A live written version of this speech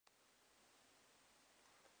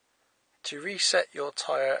To reset your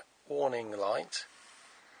tyre warning light,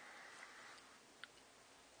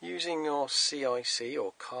 using your CIC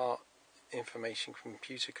or car information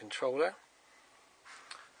computer controller,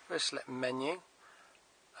 first select menu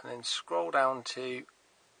and then scroll down to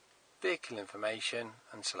vehicle information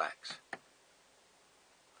and select.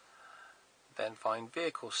 Then find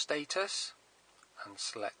vehicle status and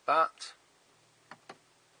select that,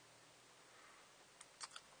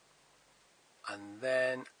 and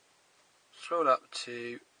then scroll up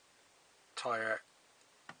to tyre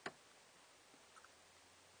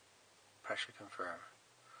pressure confirm,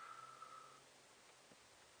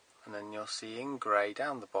 and then you'll see in grey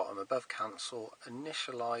down the bottom above cancel,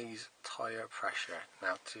 initialize tyre pressure.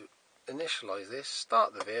 Now to initialize this,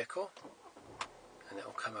 start the vehicle and it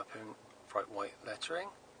will come up in bright white lettering.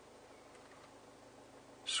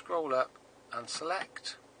 Scroll up and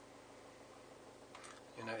select.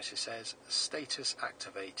 You'll notice it says status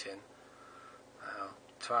activating. Now,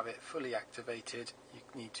 to have it fully activated, you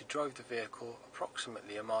need to drive the vehicle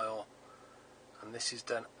approximately a mile, and this is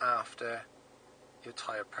done after your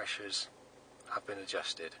tyre pressures have been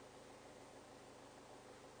adjusted.